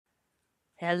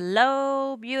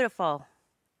Hello, beautiful.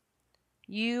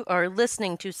 You are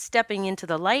listening to Stepping into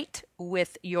the Light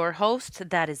with your host.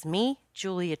 That is me,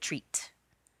 Julia Treat.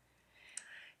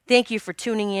 Thank you for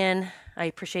tuning in. I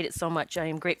appreciate it so much. I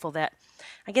am grateful that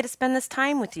I get to spend this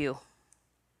time with you.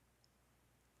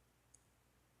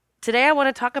 Today, I want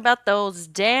to talk about those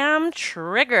damn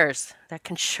triggers that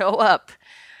can show up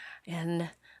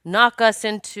and knock us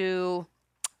into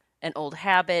an old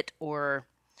habit or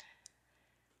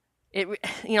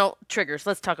triggers.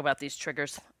 Let's talk about these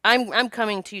triggers. I'm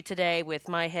coming to you today with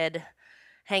my head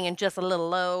hanging just a little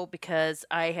low because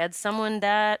I had someone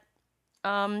that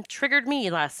triggered me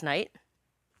last night,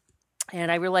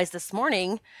 and I realized this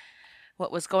morning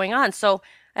what was going on. So,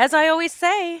 as I always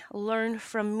say, learn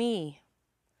from me.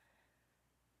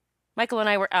 Michael and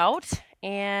I were out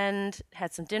and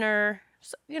had some dinner.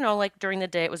 Like during the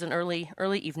day, it was an early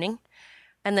evening,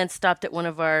 and then stopped at one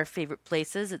of our favorite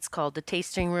places. It's called the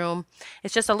Tasting Room.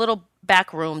 It's just a little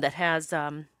back room that has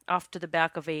off to the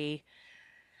back of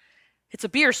it's a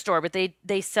beer store, but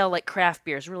they sell like craft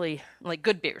beers, really like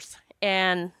good beers.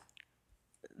 And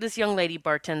this young lady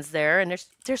bartends there, and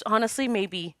there's honestly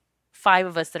maybe five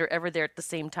of us that are ever there at the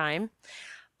same time.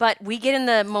 But we get in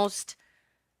the most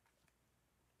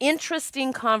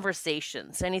interesting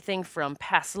conversations, anything from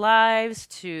past lives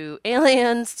to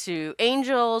aliens to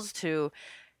angels to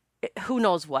who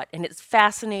knows what. And it's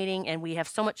fascinating, and we have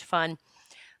so much fun.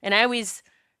 And I always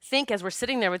think as we're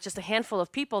sitting there with just a handful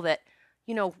of people that,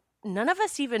 none of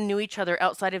us even knew each other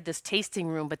outside of this tasting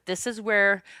room, but this is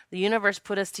where the universe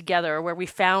put us together, where we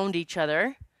found each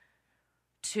other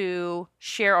to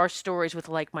share our stories with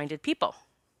like-minded people.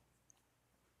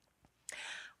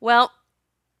 Well,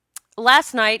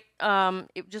 last night,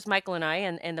 it was just Michael and I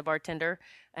and the bartender,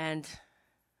 and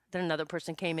then another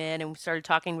person came in and we started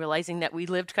talking, realizing that we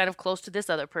lived kind of close to this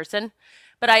other person,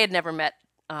 but I had never met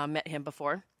him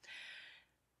before.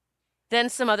 Then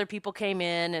some other people came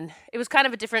in, and it was kind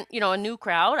of a different, a new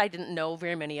crowd. I didn't know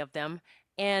very many of them.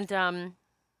 And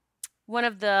one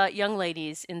of the young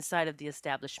ladies inside of the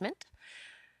establishment,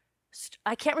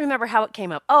 I can't remember how it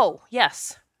came up. Oh,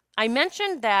 yes. I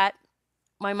mentioned that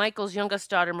my Michael's youngest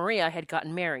daughter, Maria, had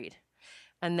gotten married,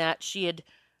 and that she had,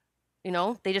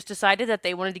 they just decided that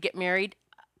they wanted to get married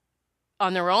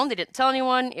on their own. They didn't tell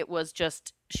anyone. It was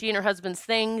just she and her husband's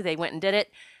thing. They went and did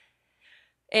it.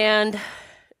 And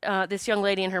this young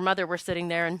lady and her mother were sitting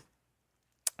there, and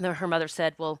her mother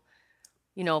said, well,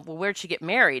 where'd she get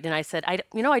married? And I said, I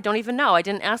don't even know. I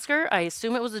didn't ask her. I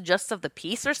assume it was a justice of the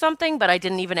peace or something, but I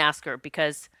didn't even ask her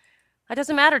because that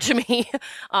doesn't matter to me.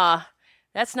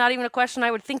 That's not even a question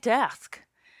I would think to ask.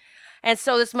 And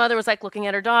so this mother was like looking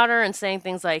at her daughter and saying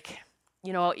things like,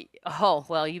 oh,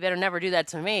 well, you better never do that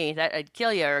to me. That I'd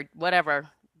kill you or whatever,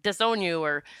 disown you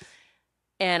or.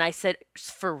 And I said,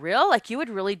 for real? Like you would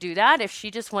really do that if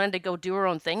she just wanted to go do her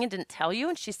own thing and didn't tell you?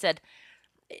 And she said,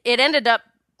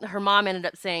 her mom ended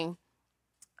up saying,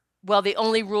 well, the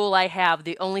only rule I have,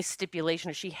 the only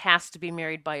stipulation is she has to be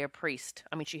married by a priest.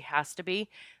 I mean, she has to be.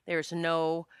 There's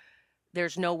no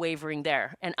wavering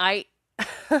there. And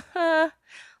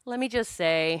let me just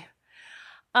say,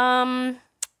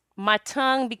 my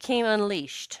tongue became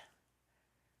unleashed.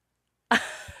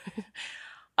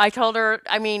 I told her,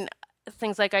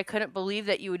 things like I couldn't believe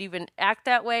that you would even act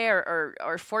that way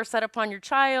or force that upon your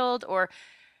child.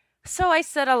 So I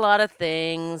said a lot of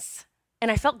things,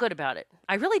 and I felt good about it.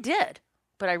 I really did.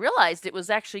 But I realized it was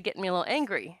actually getting me a little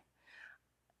angry.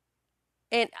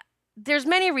 And there's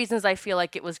many reasons I feel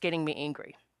like it was getting me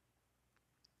angry.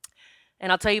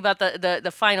 And I'll tell you about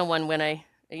the final one when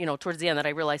towards the end that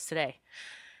I realized today.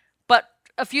 But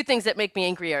a few things that make me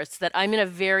angry are that I'm in a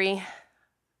very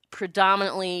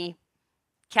predominantly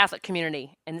Catholic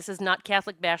community. And this is not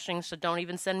Catholic bashing, so don't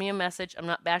even send me a message. I'm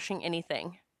not bashing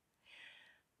anything.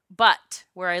 But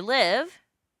where I live,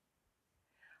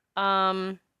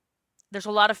 there's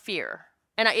a lot of fear.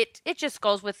 And it just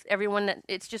goes with everyone.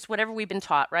 It's just whatever we've been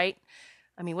taught, right?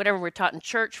 Whatever we're taught in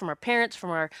church, from our parents,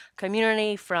 from our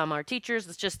community, from our teachers.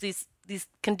 It's just these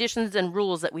conditions and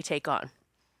rules that we take on.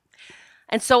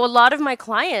 And so a lot of my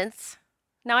clients,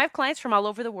 now I have clients from all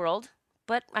over the world,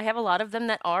 but I have a lot of them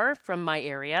that are from my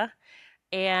area.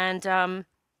 And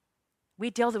we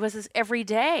deal with this every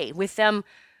day with them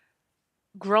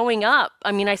growing up.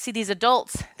 I see these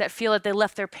adults that feel that they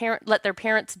let their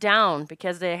parents down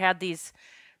because they had these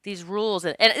rules.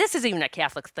 And this isn't even a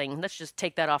Catholic thing. Let's just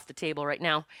take that off the table right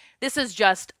now. This is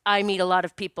just, I meet a lot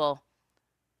of people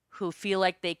who feel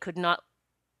like they could not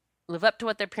live up to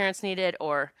what their parents needed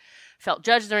or felt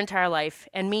judged their entire life.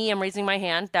 And me, I'm raising my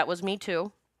hand. That was me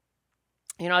too.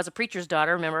 I was a preacher's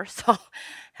daughter, remember? So,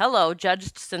 hello,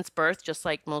 judged since birth, just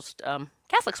like most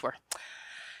Catholics were.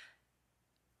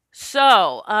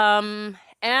 So,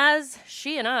 as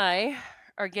she and I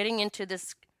are getting into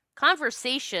this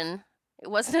conversation, it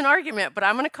wasn't an argument, but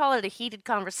I'm going to call it a heated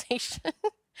conversation.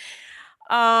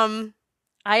 um,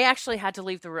 I actually had to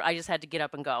leave the room. I just had to get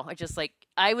up and go.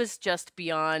 I was just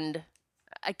beyond,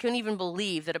 I couldn't even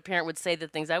believe that a parent would say the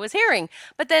things I was hearing.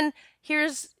 But then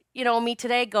here's, me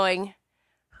today going,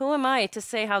 who am I to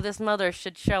say how this mother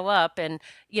should show up? And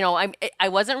I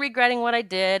wasn't regretting what I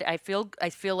did. I feel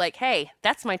like, hey,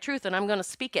 that's my truth, and I'm going to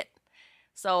speak it.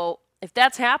 So if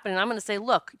that's happening, I'm going to say,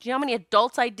 look, do you know how many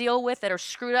adults I deal with that are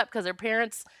screwed up because their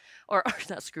parents, or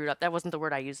not screwed up, that wasn't the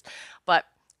word I used, but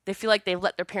they feel like they've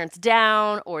let their parents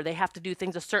down, or they have to do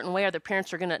things a certain way, or their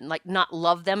parents are going to like not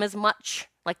love them as much.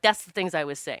 Like that's the things I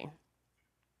was saying.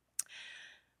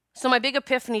 So my big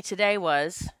epiphany today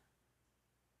was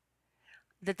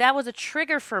that was a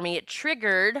trigger for me. It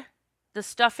triggered the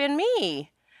stuff in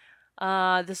me,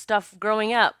 the stuff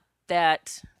growing up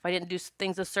that if I didn't do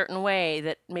things a certain way,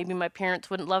 that maybe my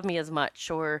parents wouldn't love me as much,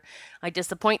 or I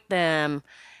disappoint them.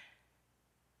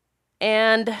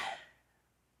 And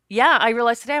yeah, I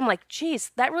realized today, I'm like,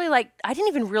 geez, that really I didn't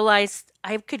even realize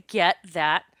I could get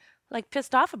that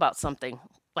pissed off about something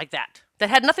like that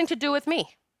had nothing to do with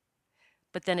me.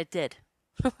 But then it did.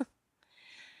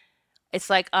 It's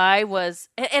like I was,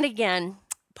 and again,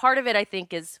 part of it I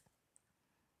think is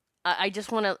I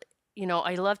just want to,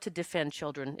 I love to defend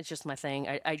children. It's just my thing.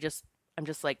 I'm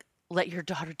just like, let your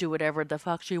daughter do whatever the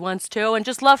fuck she wants to and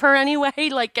just love her anyway.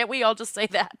 Like, can't we all just say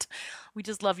that? We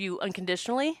just love you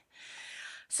unconditionally.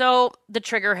 So the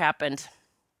trigger happened.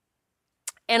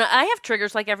 And I have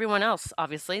triggers like everyone else,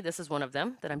 obviously. This is one of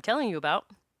them that I'm telling you about.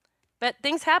 But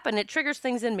things happen. It triggers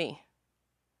things in me.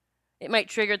 It might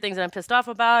trigger things that I'm pissed off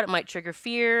about. It might trigger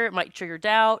fear. It might trigger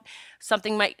doubt.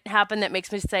 Something might happen that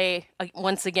makes me say,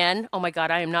 once again, oh my God,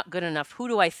 I am not good enough. Who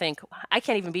do I think? I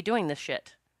can't even be doing this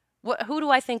shit. Who do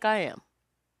I think I am?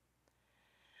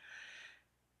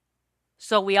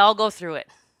 So we all go through it,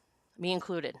 me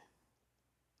included.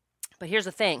 But here's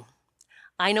the thing.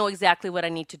 I know exactly what I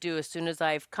need to do as soon as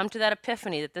I've come to that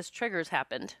epiphany that this trigger's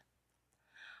happened.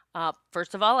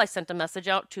 First of all, I sent a message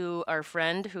out to our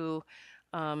friend who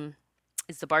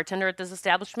is the bartender at this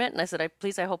establishment. And I said,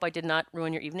 please, I hope I did not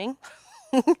ruin your evening.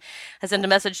 I sent a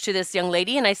message to this young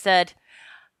lady and I said,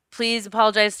 please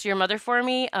apologize to your mother for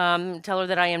me. Tell her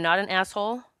that I am not an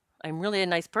asshole. I'm really a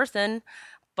nice person,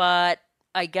 but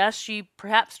I guess she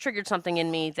perhaps triggered something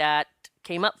in me that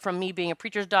came up from me being a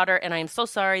preacher's daughter. And I am so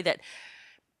sorry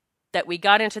that we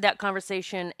got into that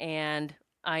conversation. And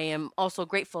I am also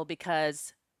grateful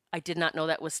because I did not know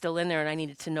that was still in there and I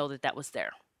needed to know that was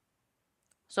there.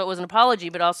 So it was an apology,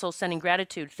 but also sending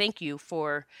gratitude. Thank you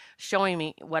for showing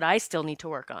me what I still need to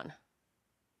work on.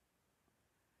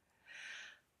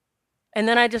 And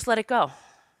then I just let it go.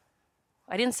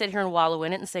 I didn't sit here and wallow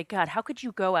in it and say, God, how could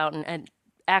you go out and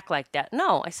act like that?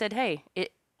 No, I said, hey,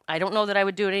 I don't know that I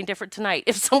would do it any different tonight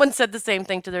if someone said the same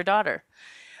thing to their daughter.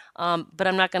 But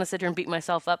I'm not going to sit here and beat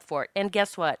myself up for it. And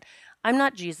guess what? I'm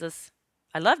not Jesus.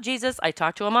 I love Jesus. I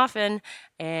talk to him often,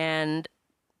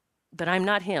 but I'm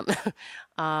not him.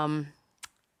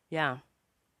 Yeah.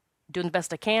 Doing the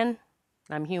best I can.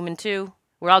 I'm human too.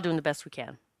 We're all doing the best we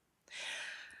can.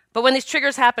 But when these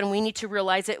triggers happen, we need to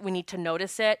realize it. We need to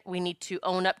notice it. We need to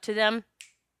own up to them.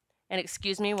 And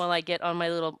excuse me while I get on my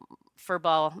little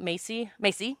furball Macy.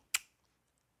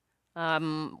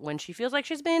 When she feels like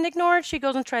she's being ignored, she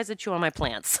goes and tries to chew on my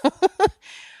plants.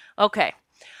 Okay.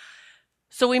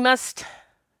 So we must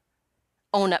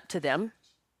own up to them.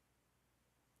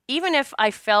 Even if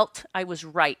I felt I was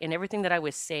right in everything that I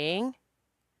was saying,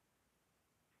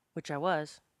 which I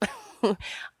was,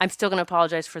 I'm still going to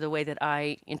apologize for the way that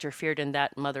I interfered in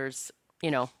that mother's,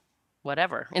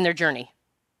 whatever, in their journey.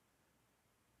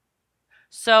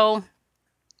 So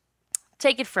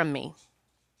take it from me.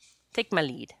 Take my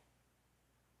lead.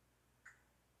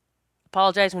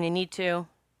 Apologize when you need to.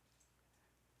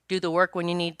 Do the work when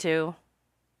you need to.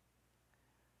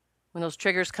 When those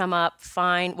triggers come up,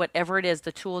 find whatever it is,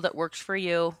 the tool that works for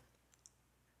you.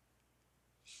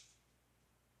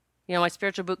 My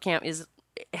spiritual boot camp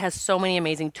has so many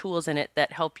amazing tools in it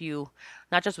that help you,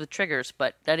 not just with triggers,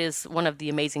 but that is one of the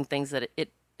amazing things that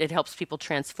it helps people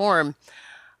transform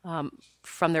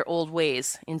from their old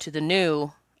ways into the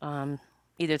new,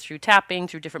 either through tapping,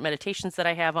 through different meditations that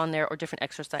I have on there, or different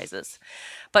exercises.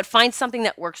 But find something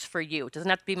that works for you. It doesn't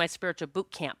have to be my spiritual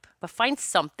boot camp, but find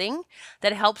something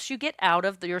that helps you get out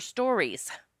of your stories.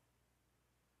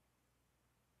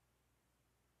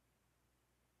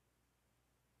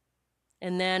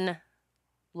 And then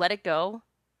Let it go.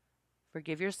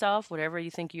 Forgive yourself, whatever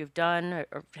you think you've done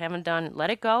or haven't done, let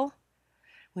it go.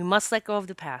 We must let go of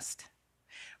the past.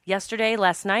 Yesterday,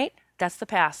 last night, that's the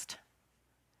past.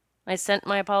 I sent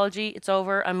my apology. It's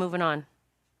over. I'm moving on.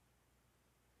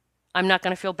 I'm not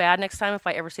going to feel bad next time if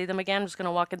I ever see them again. I'm just going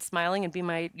to walk in smiling and be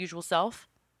my usual self.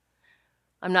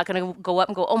 I'm not going to go up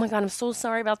and go, oh my God, I'm so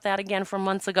sorry about that again from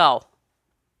months ago.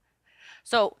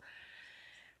 So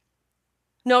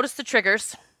notice the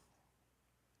triggers.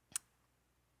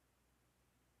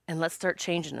 And let's start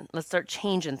changing. Let's start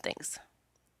changing things.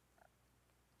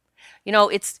 You know,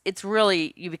 it's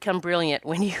really, you become brilliant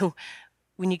when you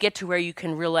get to where you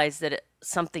can realize that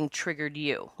something triggered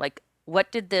you. Like,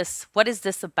 what is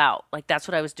this about? Like, that's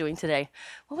what I was doing today.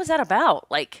 What was that about?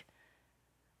 Like,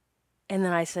 and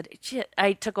then I said, shit,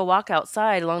 I took a walk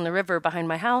outside along the river behind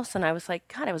my house and I was like,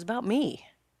 God, it was about me.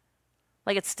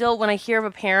 Like, it's still, when I hear of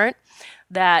a parent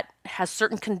that has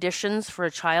certain conditions for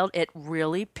a child, it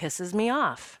really pisses me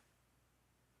off.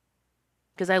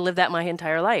 Because I lived that my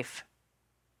entire life.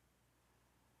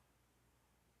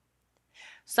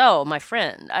 So, my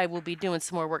friend, I will be doing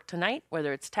some more work tonight,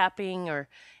 whether it's tapping or,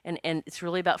 and it's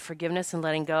really about forgiveness and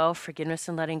letting go, forgiveness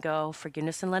and letting go,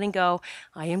 forgiveness and letting go.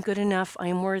 I am good enough. I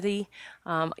am worthy.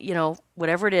 You know,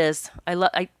 whatever it is.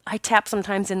 I tap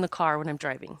sometimes in the car when I'm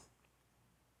driving.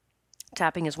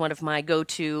 Tapping is one of my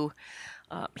go-to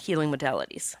healing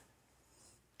modalities.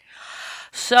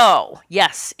 So,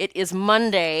 yes, it is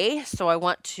Monday, so I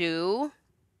want to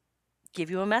give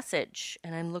you a message.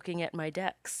 And I'm looking at my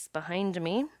decks behind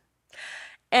me.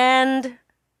 And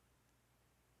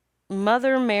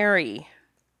Mother Mary,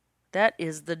 that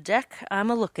is the deck I'm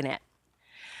looking at.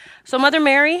 So Mother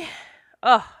Mary,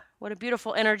 oh, what a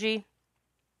beautiful energy.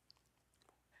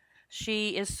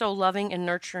 She is so loving and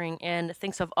nurturing and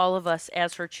thinks of all of us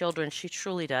as her children. She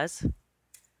truly does.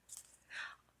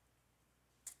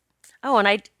 Oh, and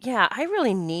I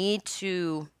really need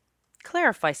to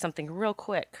clarify something real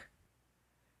quick.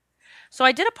 So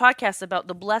I did a podcast about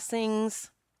the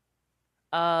blessings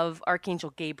of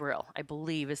Archangel Gabriel, I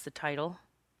believe is the title.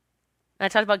 And I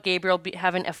talked about Gabriel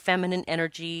having a feminine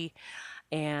energy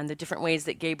and the different ways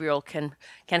that Gabriel can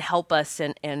help us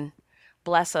and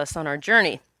bless us on our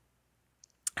journey.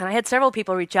 And I had several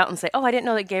people reach out and say, oh, I didn't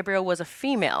know that Gabriel was a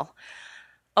female.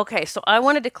 Okay, so I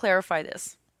wanted to clarify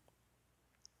this.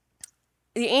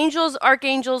 The angels,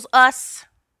 archangels, us,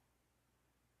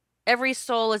 every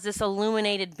soul is this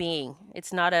illuminated being.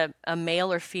 It's not a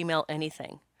male or female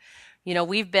anything. You know,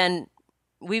 we've been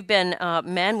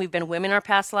men, we've been women in our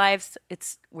past lives.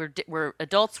 We're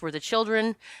adults, we're the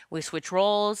children. We switch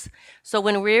roles. So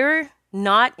when we're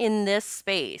not in this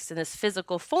space, in this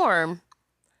physical form,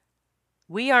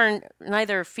 we are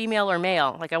neither female or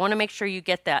male. Like, I want to make sure you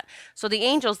get that. So the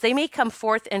angels, they may come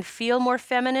forth and feel more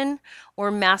feminine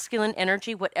or masculine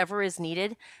energy, whatever is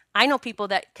needed. I know people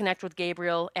that connect with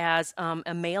Gabriel as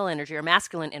a male energy or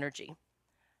masculine energy.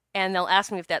 And they'll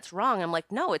ask me if that's wrong. I'm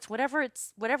like, no, it's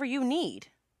whatever you need.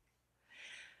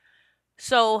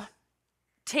 So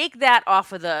take that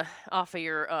off of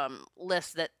your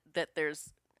list that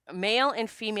there's male and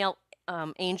female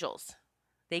angels.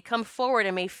 They come forward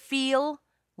and may feel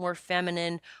more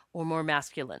feminine or more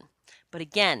masculine. But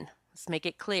again, let's make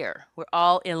it clear. We're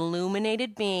all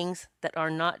illuminated beings that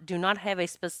do not have a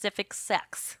specific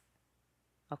sex.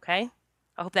 Okay?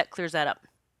 I hope that clears that up.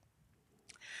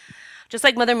 Just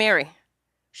like Mother Mary.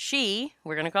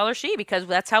 We're going to call her she because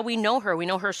that's how we know her. We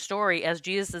know her story as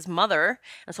Jesus' mother.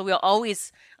 And so we'll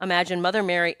always imagine Mother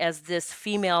Mary as this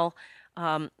female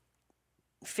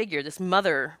figure, this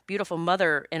mother, beautiful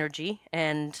mother energy.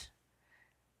 And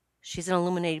she's an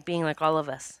illuminated being like all of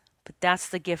us. But that's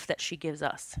the gift that she gives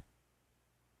us.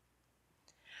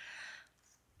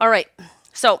 All right.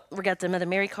 So we got the Mother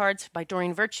Mary cards by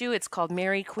Doreen Virtue. It's called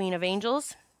Mary, Queen of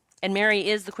Angels. And Mary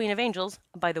is the Queen of Angels,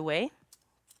 by the way.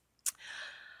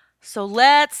 So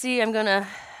let's see. I'm going to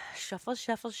shuffle,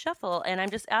 shuffle, shuffle. And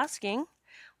I'm just asking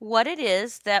what it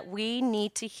is that we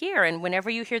need to hear. And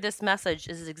whenever you hear this message,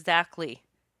 this is exactly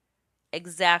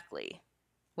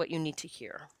what you need to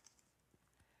hear.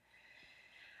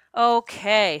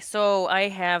 Okay, so I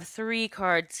have 3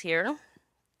 cards here.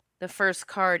 The first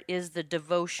card is the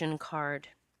devotion card.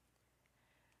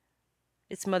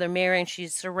 It's Mother Mary, and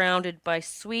she's surrounded by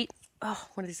sweet,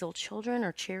 what are these little children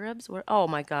or cherubs? Oh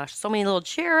my gosh, so many little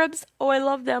cherubs. Oh, I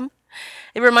love them.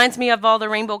 It reminds me of all the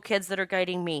rainbow kids that are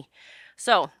guiding me.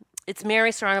 So it's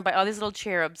Mary surrounded by all these little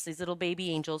cherubs, these little baby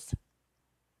angels.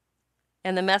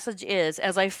 And the message is,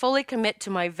 as I fully commit to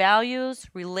my values,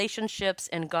 relationships,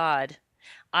 and God,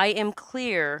 I am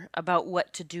clear about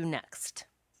what to do next.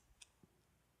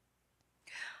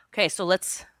 Okay, so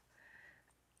let's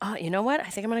You know what? I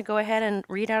think I'm going to go ahead and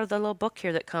read out of the little book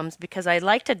here that comes, because I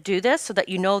like to do this so that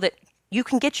you know that you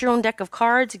can get your own deck of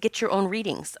cards, get your own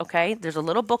readings, okay? There's a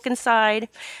little book inside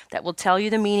that will tell you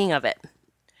the meaning of it.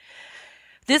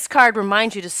 This card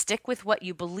reminds you to stick with what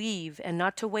you believe and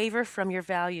not to waver from your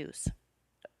values.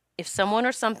 If someone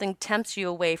or something tempts you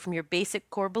away from your basic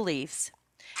core beliefs,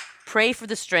 pray for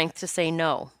the strength to say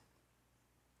no.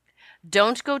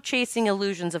 Don't go chasing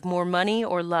illusions of more money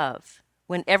or love,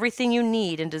 when everything you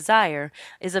need and desire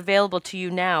is available to you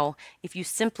now if you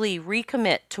simply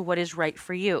recommit to what is right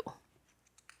for you.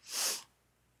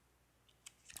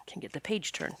 Can get the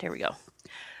page turned. There we go.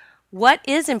 What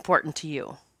is important to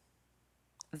you?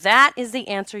 That is the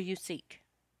answer you seek.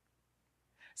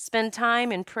 Spend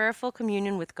time in prayerful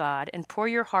communion with God and pour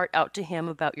your heart out to Him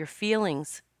about your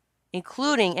feelings,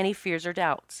 including any fears or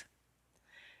doubts.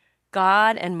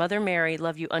 God and Mother Mary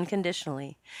love you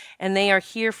unconditionally, and they are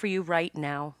here for you right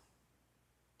now.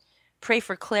 Pray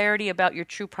for clarity about your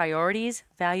true priorities,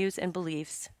 values, and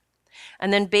beliefs,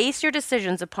 and then base your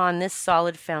decisions upon this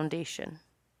solid foundation.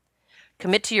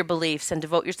 Commit to your beliefs and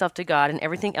devote yourself to God, and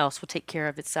everything else will take care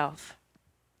of itself.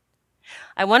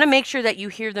 I want to make sure that you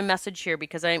hear the message here,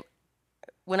 because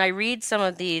when I read some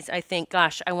of these, I think,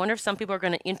 gosh, I wonder if some people are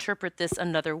going to interpret this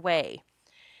another way.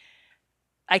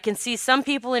 I can see some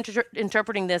people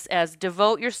interpreting this as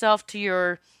devote yourself to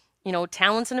your,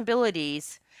 talents and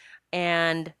abilities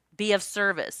and be of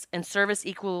service, and service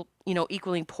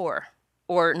equaling poor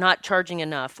or not charging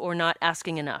enough or not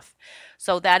asking enough.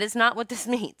 So that is not what this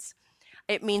means.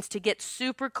 It means to get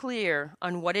super clear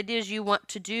on what it is you want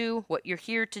to do, what you're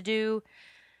here to do.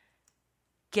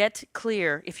 Get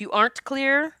clear. If you aren't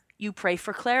clear, you pray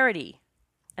for clarity.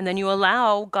 And then you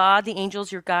allow God, the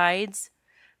angels, your guides,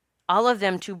 all of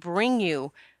them to bring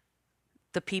you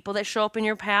the people that show up in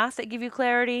your path that give you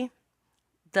clarity,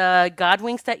 the God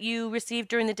winks that you receive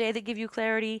during the day that give you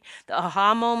clarity, the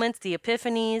aha moments, the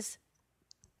epiphanies.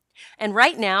 And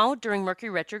right now, during Mercury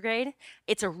retrograde,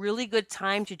 it's a really good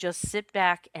time to just sit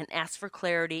back and ask for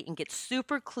clarity and get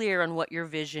super clear on what your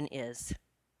vision is.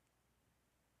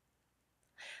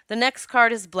 The next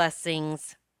card is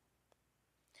blessings.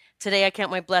 Today I count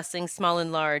my blessings, small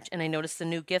and large, and I notice the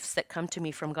new gifts that come to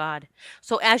me from God.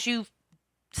 So as you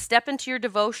step into your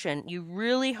devotion, you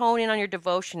really hone in on your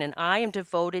devotion, and I am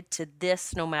devoted to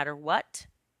this no matter what.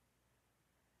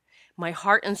 My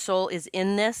heart and soul is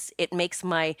in this. It makes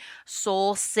my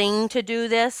soul sing to do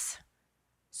this.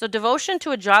 So devotion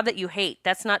to a job that you hate,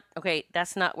 that's not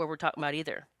what we're talking about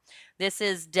either. This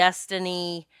is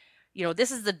destiny.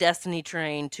 This is the destiny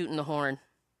train tooting the horn.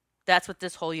 That's what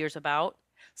this whole year's about.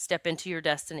 Step into your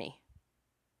destiny.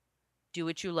 Do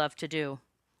what you love to do.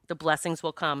 The blessings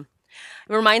will come.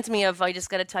 It reminds me of, I just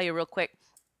got to tell you real quick,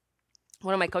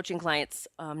 one of my coaching clients,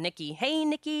 Nikki. Hey,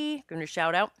 Nikki, going to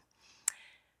shout out.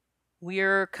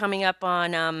 We're coming up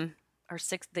on the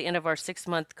end of our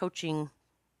 6-month coaching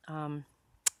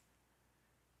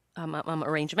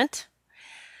arrangement.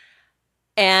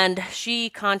 And she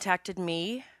contacted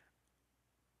me.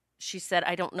 She said,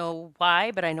 I don't know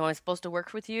why, but I know I'm supposed to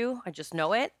work with you. I just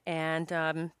know it.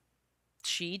 And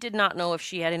she did not know if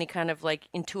she had any kind of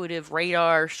intuitive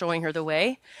radar showing her the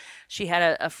way. She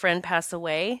had a friend pass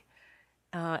away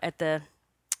I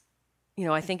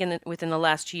think within the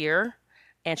last year.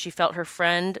 And she felt her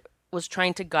friend was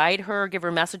trying to guide her, give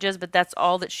her messages, but that's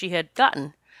all that she had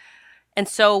gotten. And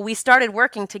so we started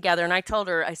working together, and I told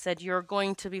her, I said, you're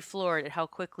going to be floored at how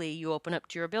quickly you open up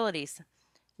to your abilities.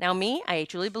 Now I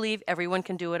truly believe everyone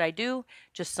can do what I do,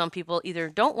 just some people either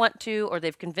don't want to or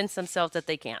they've convinced themselves that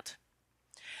they can't.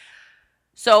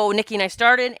 So Nikki and I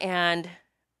started, and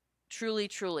truly,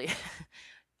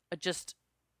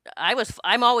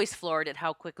 I'm always floored at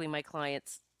how quickly my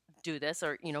clients do this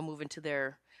or, move into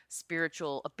their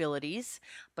spiritual abilities.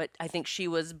 But I think she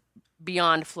was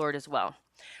beyond floored as well.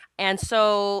 And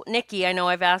so Nikki, I know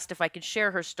I've asked if I could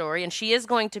share her story, and she is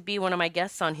going to be one of my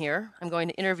guests on here. I'm going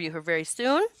to interview her very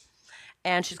soon,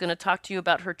 and she's going to talk to you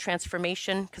about her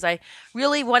transformation, because I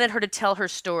really wanted her to tell her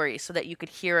story so that you could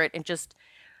hear it and just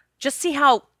see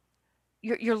how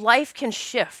your life can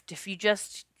shift if you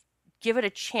just give it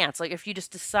a chance. Like if you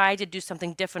just decide to do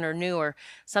something different or new, or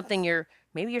something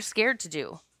maybe you're scared to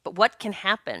do, but what can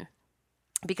happen?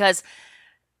 Because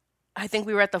I think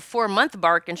we were at the 4-month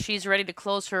mark, and she's ready to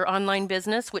close her online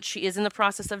business, which she is in the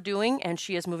process of doing, and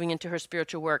she is moving into her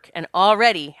spiritual work and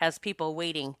already has people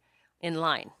waiting in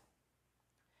line.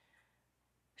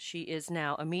 She is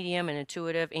now a medium, an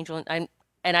intuitive, angel,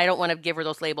 and I don't want to give her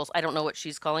those labels. I don't know what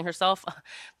she's calling herself,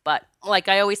 but like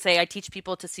I always say, I teach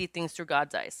people to see things through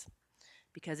God's eyes,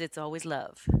 because it's always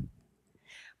love.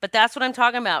 But that's what I'm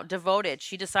talking about. Devoted.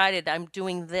 She decided I'm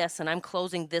doing this and I'm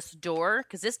closing this door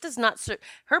because this does not serve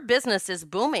her business is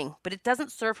booming, but it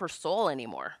doesn't serve her soul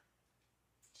anymore.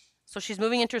 So she's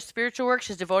moving into her spiritual work.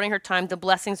 She's devoting her time. The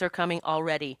blessings are coming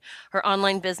already. Her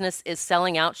online business is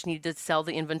selling out. She needed to sell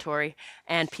the inventory,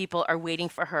 and people are waiting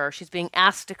for her. She's being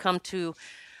asked to come to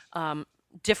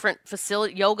different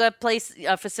yoga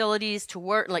facilities to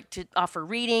work, like to offer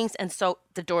readings, and so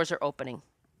the doors are opening.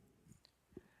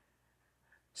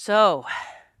 So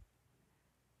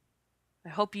I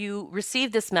hope you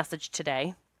receive this message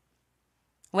today,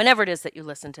 whenever it is that you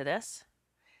listen to this,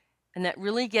 and that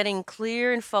really getting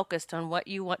clear and focused on what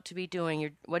you want to be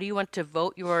doing. What do you want to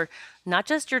devote your, not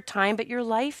just your time, but your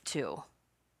life to?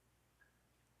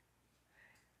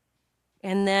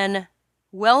 And then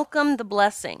welcome the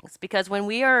blessings, because when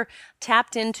we are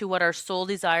tapped into what our soul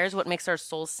desires, what makes our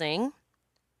soul sing,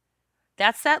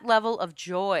 that's that level of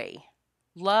joy,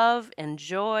 love and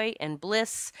joy and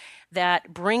bliss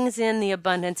that brings in the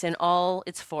abundance in all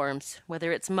its forms,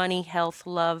 whether it's money, health,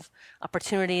 love,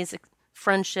 opportunities,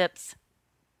 friendships.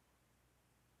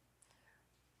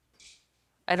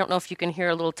 I don't know if you can hear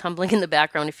a little tumbling in the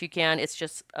background. If you can, it's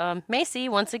just Macy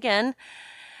once again.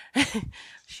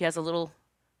 She has a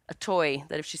toy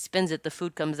that if she spins it, the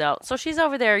food comes out. So she's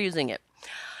over there using it.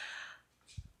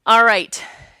 All right.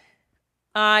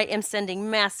 I am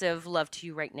sending massive love to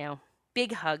you right now.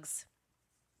 Big hugs.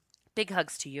 Big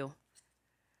hugs to you.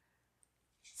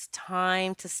 It's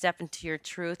time to step into your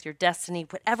truth, your destiny,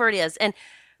 whatever it is. And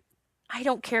I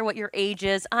don't care what your age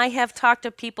is. I have talked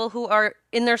to people who are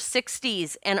in their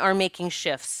 60s and are making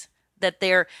shifts, that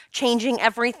they're changing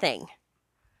everything.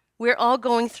 We're all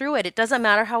going through it. It doesn't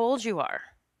matter how old you are.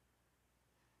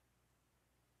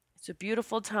 It's a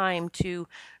beautiful time to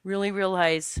really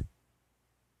realize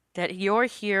that you're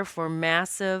here for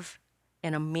massive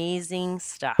and amazing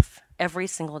stuff every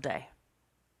single day.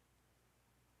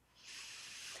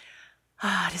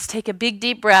 Just take a big,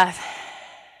 deep breath.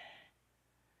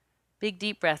 Big,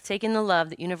 deep breath. Take in the love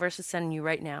that the universe is sending you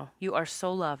right now. You are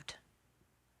so loved.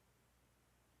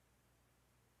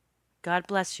 God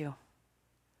bless you.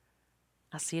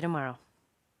 I'll see you tomorrow.